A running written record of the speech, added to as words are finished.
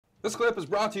This clip is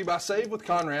brought to you by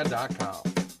SaveWithConrad.com.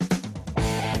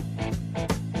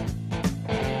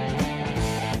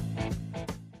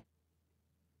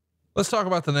 Let's talk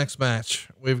about the next match.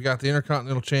 We've got the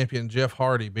Intercontinental Champion Jeff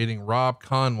Hardy beating Rob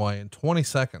Conway in 20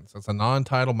 seconds. It's a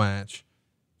non-title match.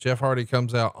 Jeff Hardy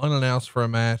comes out unannounced for a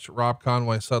match. Rob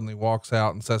Conway suddenly walks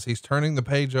out and says he's turning the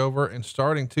page over and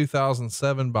starting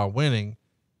 2007 by winning.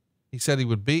 He said he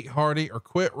would beat Hardy or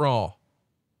quit Raw.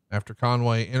 After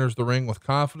Conway enters the ring with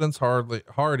confidence,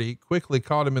 Hardy quickly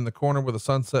caught him in the corner with a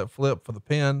sunset flip for the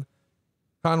pin.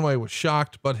 Conway was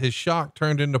shocked, but his shock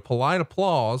turned into polite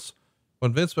applause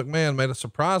when Vince McMahon made a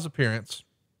surprise appearance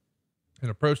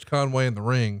and approached Conway in the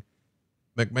ring.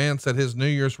 McMahon said his New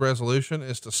Year's resolution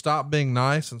is to stop being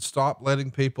nice and stop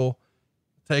letting people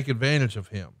take advantage of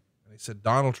him. And he said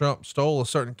Donald Trump stole a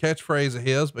certain catchphrase of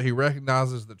his, but he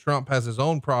recognizes that Trump has his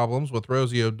own problems with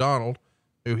Rosie O'Donnell,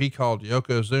 who he called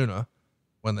Yokozuna,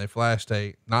 when they flashed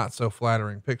a not so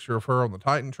flattering picture of her on the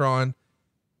Titantron.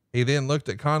 He then looked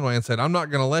at Conway and said, "I'm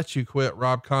not going to let you quit,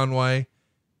 Rob Conway.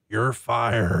 You're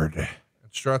fired," and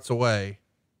struts away.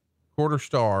 Quarter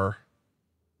star.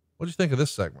 What do you think of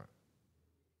this segment?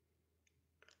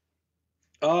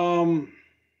 Was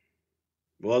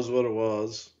what it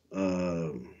was.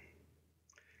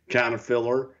 Kind of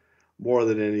filler more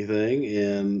than anything.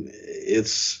 And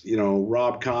it's,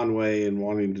 Rob Conway and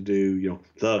wanting to do,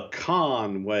 the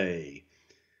Conway.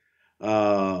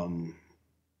 I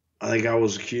think I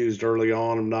was accused early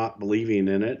on of not believing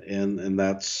in it. And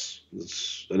that's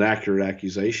an accurate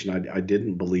accusation. I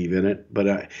didn't believe in it,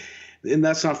 and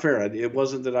that's not fair. It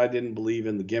wasn't that I didn't believe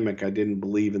in the gimmick. I didn't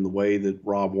believe in the way that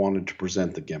Rob wanted to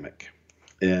present the gimmick.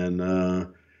 And,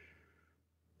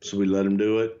 so we let him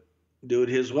do it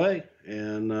his way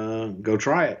and, go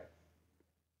try it.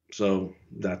 So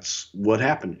that's what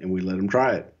happened. And we let him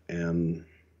try it. And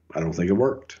I don't think it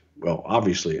worked. Well,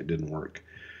 obviously it didn't work,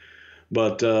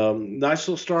 but, nice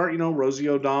little start, Rosie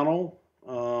O'Donnell,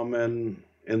 and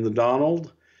the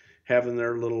Donald having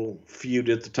their little feud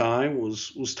at the time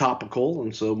was topical.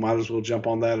 And so might as well jump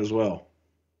on that as well.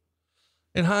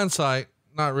 In hindsight,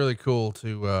 not really cool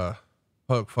to,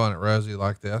 poke fun at Rosie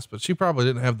like this, but she probably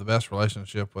didn't have the best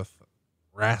relationship with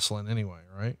wrestling anyway,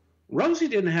 right? Rosie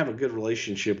didn't have a good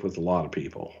relationship with a lot of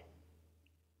people,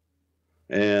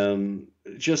 and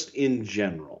just in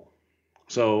general.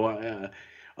 So,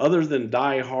 other than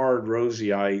diehard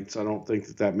Rosieites, I don't think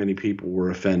that many people were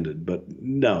offended, but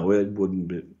no, it wouldn't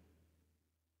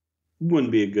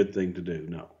be a good thing to do.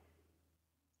 No.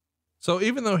 So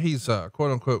even though he's,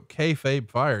 quote unquote, kayfabe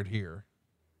fired here,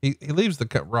 he leaves the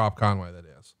Rob Conway, that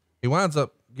is. He winds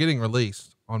up getting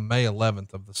released on May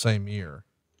 11th of the same year.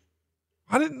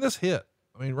 Why didn't this hit?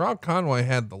 I mean, Rob Conway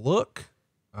had the look,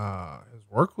 his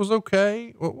work was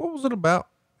okay. What was it about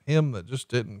him that just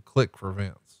didn't click for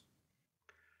Vince?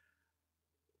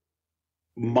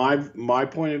 My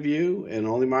point of view, and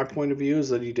only my point of view, is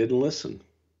that he didn't listen.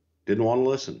 Didn't want to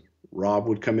listen. Rob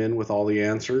would come in with all the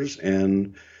answers,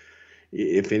 and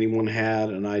if anyone had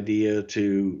an idea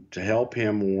to help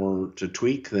him or to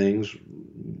tweak things,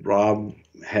 Rob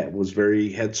was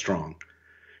very headstrong.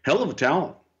 Hell of a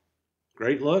talent.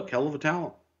 Great look, hell of a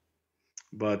talent.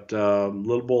 But a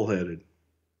little bullheaded.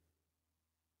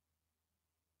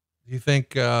 Do you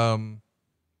think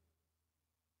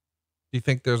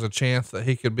there's a chance that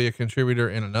he could be a contributor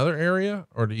in another area,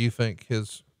 or do you think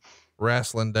his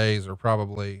wrestling days are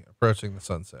probably approaching the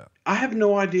sunset? I have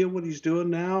no idea what he's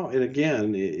doing now. And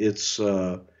again, it's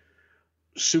a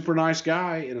super nice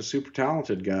guy and a super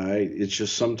talented guy. It's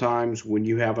just sometimes when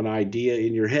you have an idea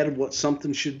in your head of what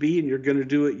something should be and you're going to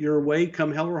do it your way,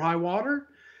 come hell or high water,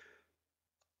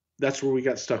 that's where we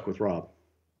got stuck with Rob.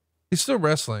 He's still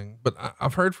wrestling, but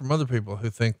I've heard from other people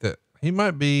who think that he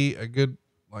might be a good,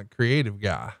 creative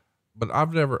guy, but I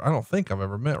don't think I've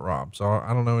ever met Rob. So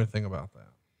I don't know anything about that.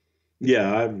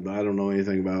 Yeah. I don't know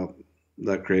anything about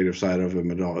that creative side of him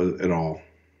at all.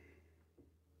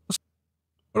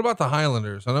 What about the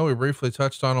Highlanders? I know we briefly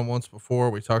touched on them once before.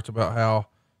 We talked about how,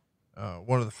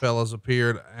 one of the fellas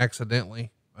appeared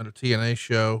accidentally at a TNA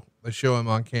show. They show him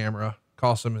on camera,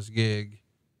 cost him his gig.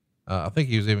 I think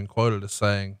he was even quoted as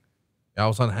saying, "I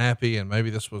was unhappy and maybe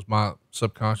this was my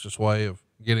subconscious way of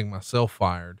getting myself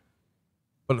fired."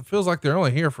 But it feels like they're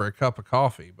only here for a cup of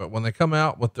coffee. But when they come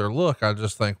out with their look, I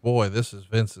just think, boy, this is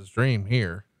Vince's dream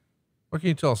here. What can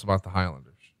you tell us about the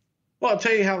Highlanders? Well, I'll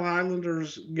tell you how the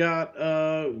Highlanders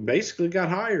basically got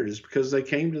hired is because they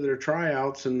came to their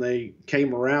tryouts and they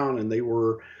came around and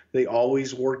they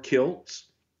always wore kilts,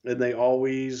 and they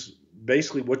always,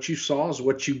 basically what you saw is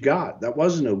what you got. That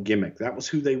was no gimmick. That was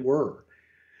who they were.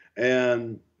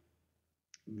 And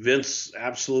Vince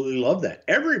absolutely loved that.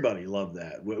 Everybody loved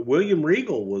that. William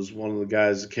Regal was one of the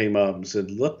guys that came up and said,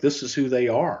 look, this is who they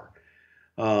are.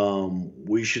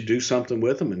 We should do something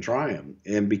with them and try them.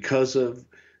 And because of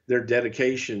their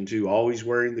dedication to always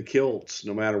wearing the kilts,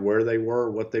 no matter where they were,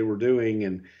 what they were doing,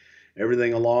 and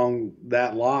everything along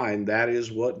that line, that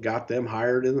is what got them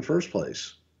hired in the first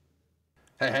place.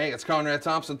 Hey, it's Conrad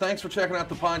Thompson. Thanks for checking out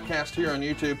the podcast here on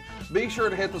YouTube. Be sure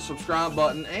to hit the subscribe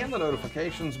button and the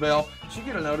notifications bell so you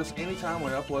get a notice anytime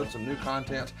we upload some new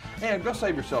content. And go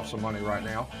save yourself some money right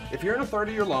now. If you're in a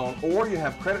 30-year loan or you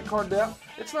have credit card debt,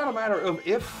 it's not a matter of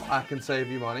if I can save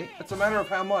you money. It's a matter of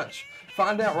how much.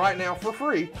 Find out right now for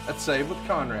free at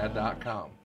SaveWithConrad.com.